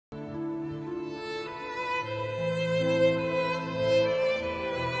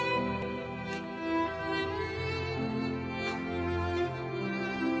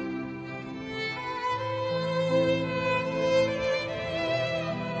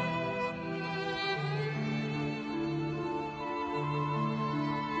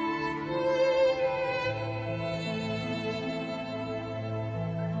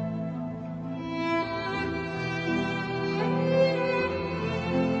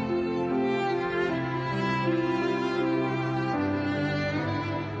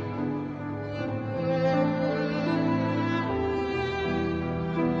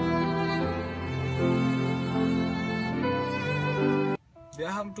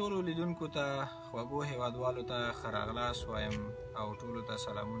هم ټولو لیدونکو ته خوږو هیوادوالو ته ښه راغلاست وایم او ټولو ته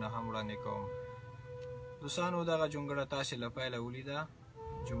سلامونه هم وړاندې کوم. دوستانو دغه جونګړه تاسې له پیله ولیده.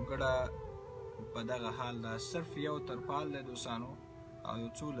 جونګړه په دغه حال ده، صرف یو ترپال دی دوستانو او یو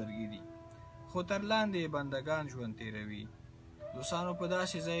څو لرګي دي، خو تر لاندې بندګان ژوند تیروي. دوستانو په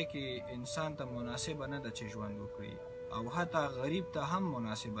داسې ځای کې انسان ته مناسبه نه ده چې ژوند وکړي، او حتی غریب ته هم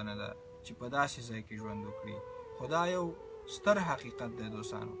مناسبه نه ده چې په داسې ځای کې ژوند وکړي. خو دا یو ستر حقیقت دی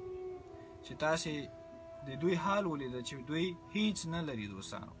دوستانو چې تاسې د دوی حال ولیده چې دوی هیڅ نه لري.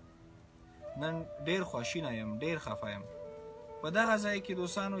 دوستانو نن ډېر خواشینی یم، ډېر خفه یم په دغه ځای کې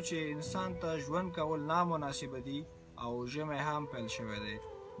دوستانو چې انسان ته ژوند کول نامناسبه دي او ژمی هم پیل شوی دی.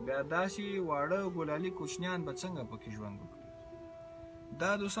 بیا داسې واړه ګلالي کوچنیان به څنګه پکې ژوند وکړي؟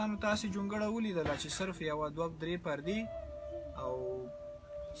 دا دوستانو تاسې جونګړه ولیدله چې صرف یوه دوه درې پردې او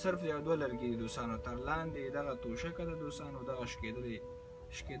صرف یو دوه لرګي دي دوستانو. تر لاندې دغه توشکه ده دوستانو، دغه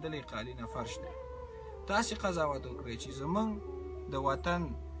شکېدلی قالینه فرش دی. تاسې قضاوت وکړئ چې زموږ د وطن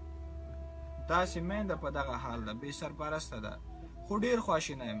داسې میندله په دغه حال ده، بې سرپرسته ده. خو ډېر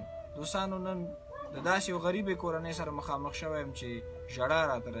خواشینی یم دوستانو، نن د داسې یو غریبې کورنۍ سره مخامخ شوی یم چې ژړا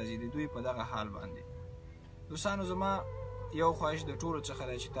راته راځي د دوی په دغه حال باندې. دوستانو زما یو خواهش د ټولو څخه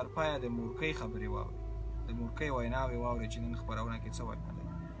دی چې تر پایه د مورکۍ خبرې واورئ، د مورکۍ ویناوې واورئ چې نن خپرونه کې څه وینا لري.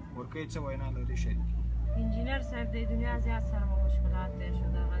 مورکۍ څه وینا لري شریک؟ انجینر صاحب د دنیا زیات سره ما مشکلات تیر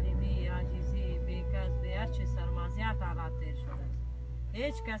شده، غریبی، عاجزی، بیکس، به هر چیز سر ما زیاد حالات تیر شده،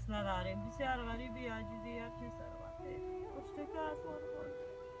 هیچ کس نداریم، بسیار غریبی، عاجزی، هر چیز سر ما تیر پشت کس مرخورد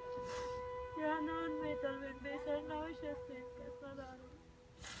جانان میتلوید بیشتر نوشستیم، کس نداریم.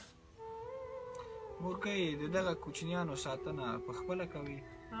 مورکۍ د دغه کوچنیانو ساتنه په خپله کوي؟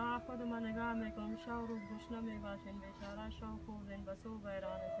 خود ما نگاه میکنم، شب روز گشنه میباشین بیچاره، شام خوردین بسو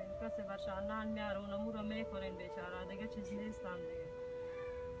بیرانسین، کسی برشانان میاره اونمو رو میخورین بیچاره، دیگه چیز نیستم دیگه.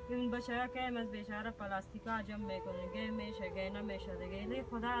 این بچه ها که از بیچاره پلاستیکا جمع میکنین، گه میشه گه نمیشه دیگه. ایلی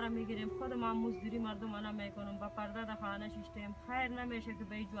خدا رو میگیریم، خود ما مزدوری مردم نمیکنم، با پرده در خانه شیشتیم، خیر نمیشه که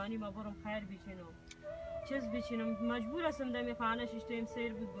به جوانی ما برم خیر بچینم، چیز بچینم، مجبور هستم دمی خانه شیشتیم،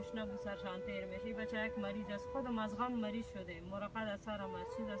 سیر بود گشنه بود سرشان تیر میشه. بچه یک مریض است، خودم از غم مریض شده، مرقد از سرم از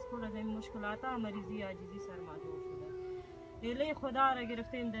چیز از کل از این مشکلات ها مریضی عاجزی سر ما جور شده. ایلی خدا را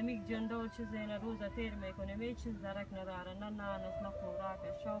گرفتیم دمیک جنده و چیز این روز تیر میکنیم، هیچ چیز درک نداره، نه نان است نه خوراک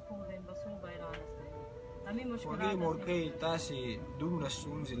است، شاو خوردیم بسو بیران است. همین مشکلات مورکۍ تاسې دومره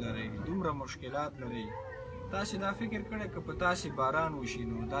ستونزې لرئ، دومره مشکلات لرئ، تاسې دا فکر کړی که په تاسې باران وشي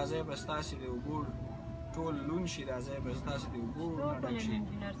نو دا ځای به ستاسې د اوبو ټول لوند شي، دا ځای به ستاسې د اوبو نه ډک شي،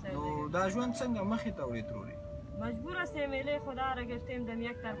 نو دا ژوند څنګه مخې ته وړې تروړې؟ مجبور هستیم ایلی خدا را گرفتیم دم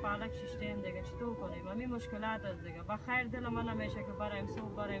یک ترپالک شیشتیم دیگه، چطور کنیم؟ همین مشکلات است دیگه. با خیر دل ما نمیشه که برایم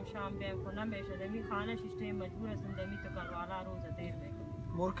صبح برایم شام بیم، خو نمیشه دمی خانه شیشتیم، مجبور هستیم دمی تکانوالا روز تیر میکنیم.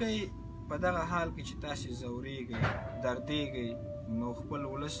 مورکۍ په دغه حال کې چې تاسې ځورېږئ، دردېږئ، نو خپل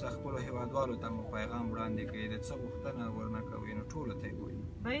ولس ته خپلو هیوادوالو ته مو پیغام وړاندې کوئ، د څه غوښتنه ورنه کوئ نو ټولو ته یې ووایئ.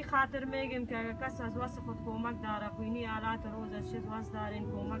 به این خاطر میگیم که اگر کس از وصف خود کمک داره، خوینی حالات روز از چیز وصف دارین،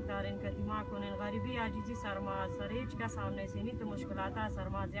 کمک دارین که دیما کنین، غریبی عاجزی سرما سر هیچ کس هم نیستینی تو مشکلات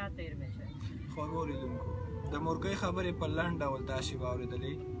سرما زیاد تیر میشه. خوږو لیدونکو د مورکۍ خبرې په لنډ ډول تاسې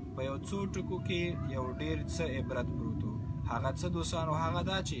واورېدلې، په یو څو ټکو کې یو ډېر څه عبرت پروت و. هغه څه دوستانو هغه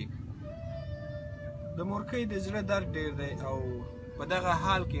دا چې د مورکۍ د زړه درد ډېر دی او په دغه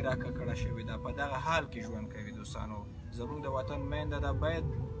حال کې راککړه شوې ده، په دغه حال کې ژوند کوي. دوستانو زموږ د وطن میندې ده باید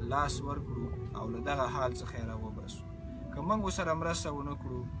لاس ورکړو او له دغه حال څخه یې راوباسو. که موږ ورسره مرسته ونه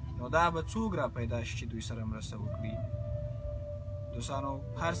کړو نو دا به څوک را پیدا شي چې دوی سره مرسته وکړي؟ دوستانو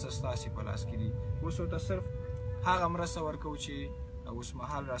هر څه ستاسې په لاس کې دي، اوس ورته صرف هغه مرسته ورکوو چې اوس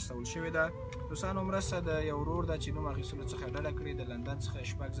مهال راستول شوې ده. دوستانو مرسته د یو ورور ده چې نوم اخیستلو څخه ډډه کړې، د لندن څخه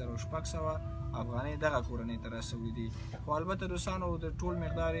 6600 افغانۍ دغه کورنۍ ته رسولي دي. خو البته دوستانو د ټول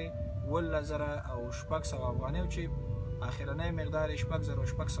مقدار یې 12600 افغانۍ چې اخرنی مقدار یې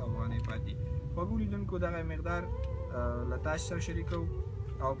 6600 افغانۍ پاتې. خوږو لیدونکو دغه مقدار له تاسې سره شریکوو.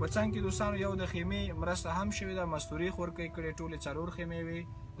 او په څنګ کې دوستانو یو د خیمې مرسته هم شوې ده، مستوري خورکۍ کړې، ټولې 4 خیمې وې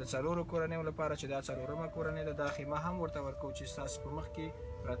د 4 کورنیو لپاره چې دا 4مه کورنۍ ده. دا خیمه هم ورته ورکوو چې ستاسو په مخ کې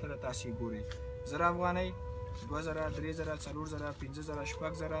پرته ده، تاسې یې ګورئ. 1000 افغانۍ، 2000، 3000، 4000، 5000،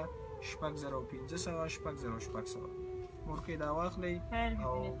 6000، 6500، 6600. مورکۍ دا واخلئ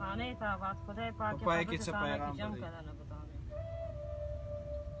او په پای کې څه پیغام لرئ؟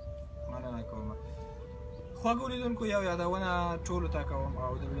 مننه کوم. خوږو لیدونکو یو یادونه ټولو ته کوم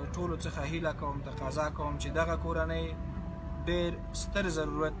او د ټولو څخه هیله کوم، تقاضا کوم چې دغه کورنۍ ډېر ستر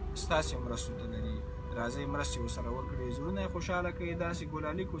ضرورت ستاسې مرستو ته لري. راځئ مرستې ورسره وکړئ، زړونه یې خوشحاله کړئ، داسې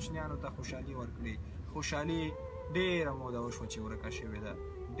ګلالي کوچنیانو ته خوشحالي ورکړئ. خوشحالي ډېره موده وشوه چې ورکه شوې ده.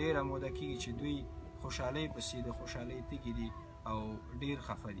 ډېره موده کېږي چې دوی خوشحالۍ پسې د خوشحالۍ تږي دي او ډېر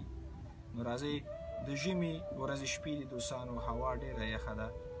خفه دي. نو راځئ د ژمي ورځې شپې دي دوستانو، هوا ډېره یخه ده،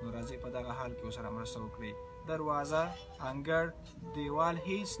 نو راځئ په دغه حال کې ورسره مرسته وکړئ. دروازه، انګړ، دیوال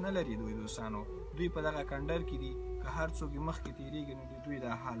هیڅ نه لري دوی دوستانو. دوی په دغه کنډر کې دي، که هر څوک یې مخکې تېرېږي نو د دوی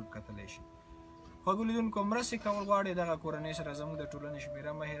دا حال کتلی شي. خوږو لیدونکو، مرستې کول غواړئ دغه کورنۍ سره زموږ د ټولنې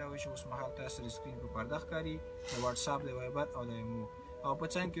شمېره مه هېروئ چې اوس مهال تاسو سره سکرین په پرده ښکاري، د واټساپ، د وایبر او د ایمو. او په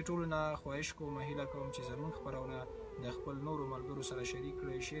څنګ کې ټولو نه خواهش کوم، هیله کوم چې زموږ خپرونه د خپل نورو ملګرو سره شریک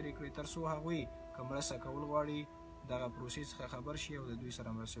کړئ، شیر یې کړئ، تر څو هغوی که مرسته کول غواړي دغه پروسې څخه خبر شي او د دوی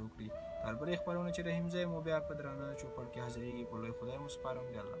سره مرسته وکړي. تر بلې خپرونې چې رحیم زی مو بیا په درانه چوپړ کې حاضرېږي، په لوی خدای مو سپارم.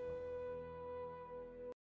 د الله